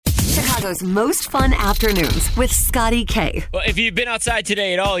Chicago's most fun afternoons with Scotty K. Well, if you've been outside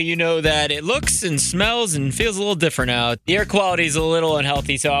today at all, you know that it looks and smells and feels a little different out. The air quality is a little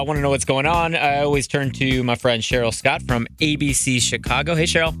unhealthy, so I want to know what's going on. I always turn to my friend Cheryl Scott from ABC Chicago. Hey,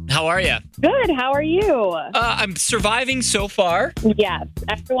 Cheryl. How are you? Good. How are you? I'm surviving so far. Yes.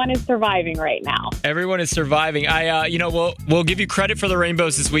 Everyone is surviving right now. Everyone is surviving. We'll give you credit for the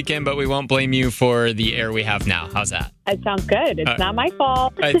rainbows this weekend, but we won't blame you for the air we have now. How's that? It sounds good. It's not my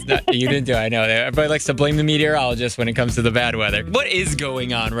fault. You didn't do it. I know. Everybody likes to blame the meteorologist when it comes to the bad weather. What is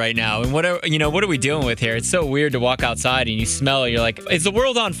going on right now? And what are we dealing with here? It's so weird to walk outside and you smell it. You're like, is the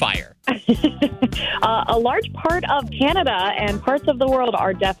world on fire? A large part of Canada and parts of the world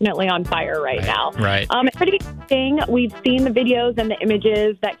are definitely on fire right now. Right. It's pretty interesting. We've seen the videos and the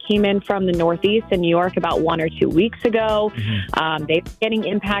images that came in from the Northeast in New York about 1 or 2 weeks ago. Mm-hmm. They're getting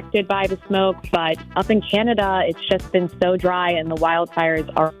impacted by the smoke, but up in Canada, it's just been so dry and the wildfires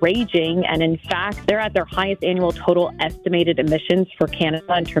are raging. And in fact, they're at their highest annual total estimated emissions for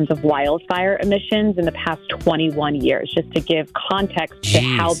Canada in terms of wildfire emissions in the past 21 years, just to give context to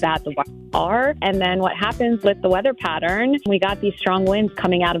how bad the wildfires are. And then what happens with the weather pattern, we got these strong winds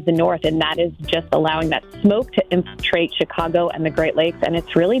coming out of the north, and that is just allowing that smoke to infiltrate Chicago and the Great Lakes. And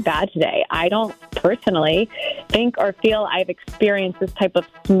it's really bad today. I don't personally think or feel I've experienced this type of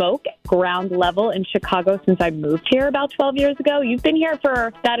smoke at ground level in Chicago since I moved here about 12 years ago. You've been here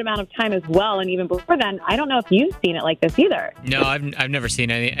for that amount of time as well. And even before then, I don't know if you've seen it like this either. No, I've never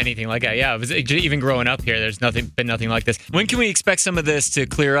seen anything like that. Yeah, even growing up here, there's been nothing like this. When can we expect some of this to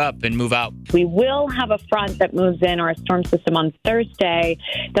clear up and move out? We will have a front that moves in, or a storm system on Thursday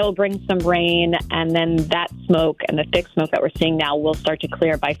that will bring some rain, and then that smoke and the thick smoke that we're seeing now will start to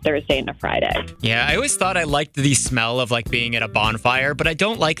clear by Thursday into Friday. Yeah, I always thought I liked the smell of like being at a bonfire, but I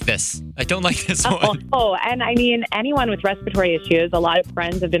don't like this. I don't like this one. Oh, and I mean, anyone with respiratory issues, a lot of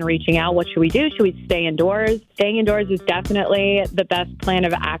friends have been reaching out. What should we do? Should we stay indoors? Staying indoors is definitely the best plan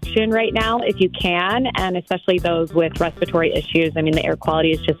of action right now if you can, and especially those with respiratory issues. I mean, the air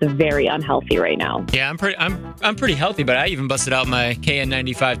quality is just very unhealthy right now. Yeah, I'm pretty healthy, but I even busted out my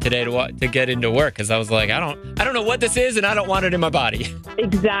KN95 today to get into work because I was like, I don't know what this is, and I don't want it in my body.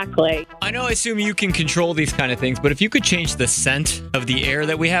 Exactly. I know. I assume you can control these kind of things, but if you could change the scent of the air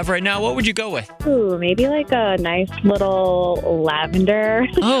that we have right now, what would you go with? Ooh, maybe like a nice little lavender.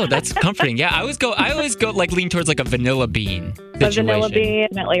 Oh, that's comforting. Yeah, I always go like lean towards like a vanilla bean situation. A vanilla bean,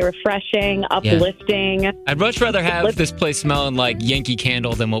 definitely refreshing, uplifting. Yeah. I'd much rather have this place smelling like Yankee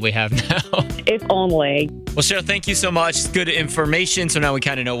Candle than what we have now. If only. Well, Cheryl, thank you so much. It's good information. So now we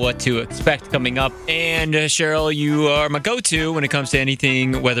kind of know what to expect coming up. And Cheryl, you are my go-to when it comes to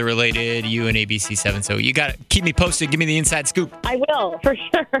anything weather-related, you and ABC7. So you got to keep me posted. Give me the inside scoop. I will, for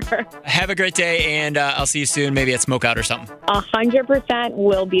sure. Have a great day, and I'll see you soon, maybe at Smokeout or something. 100%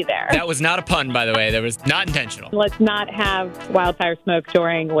 will be there. That was not a pun, by the way. That was not intentional. Let's not have wildfire smoke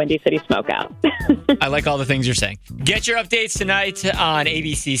during Windy City Smokeout. I like all the things you're saying. Get your updates tonight on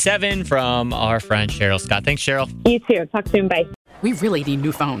ABC7 from our friend Cheryl Scott. Thanks, Cheryl. You too. Talk soon. Bye. We really need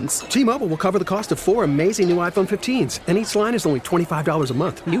new phones. T-Mobile will cover the cost of 4 amazing new iPhone 15s, and each line is only $25 a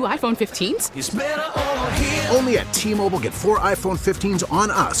month. New iPhone 15s? It's better over here. Only at T-Mobile, get 4 iPhone 15s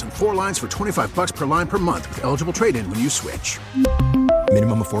on us and 4 lines for $25 per line per month with eligible trade-in when you switch.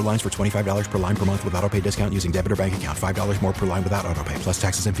 Minimum of 4 lines for $25 per line per month with autopay discount using debit or bank account. $5 more per line without autopay, plus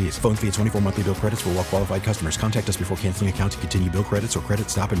taxes and fees. Phone fee at 24 monthly bill credits for well-qualified customers. Contact us before canceling account to continue bill credits or credit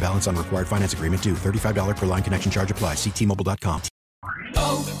stop and balance on required finance agreement due. $35 per line connection charge applies. See T-Mobile.com.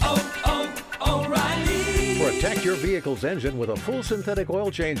 O'Reilly. Protect your vehicle's engine with a full synthetic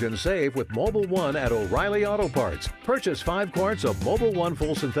oil change and save with Mobile One at O'Reilly Auto Parts. Purchase 5 quarts of Mobile One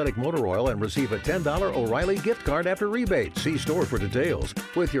full synthetic motor oil and receive a $10 O'Reilly gift card after rebate. See store for details.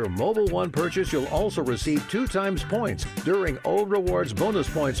 With your Mobile One purchase, you'll also receive 2 times points during O Rewards Bonus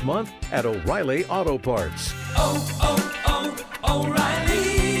Points Month at O'Reilly Auto Parts.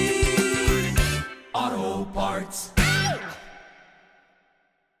 O'Reilly Auto Parts.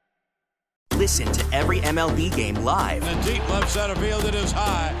 Listen to every MLB game live. In the deep left center field, it is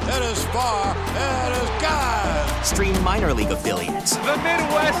high, it is far, it is gone. Stream minor league affiliates. The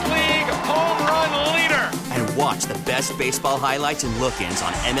Midwest League home run leader. And watch the best baseball highlights and look-ins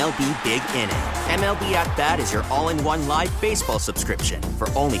on MLB Big Inning. MLB At Bat is your all-in-one live baseball subscription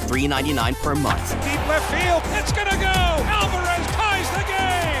for only $3.99 per month. Deep left field, it's gonna go. Alvarez ties the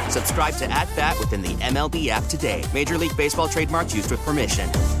game. Subscribe to At Bat within the MLB app today. Major League Baseball trademarks used with permission.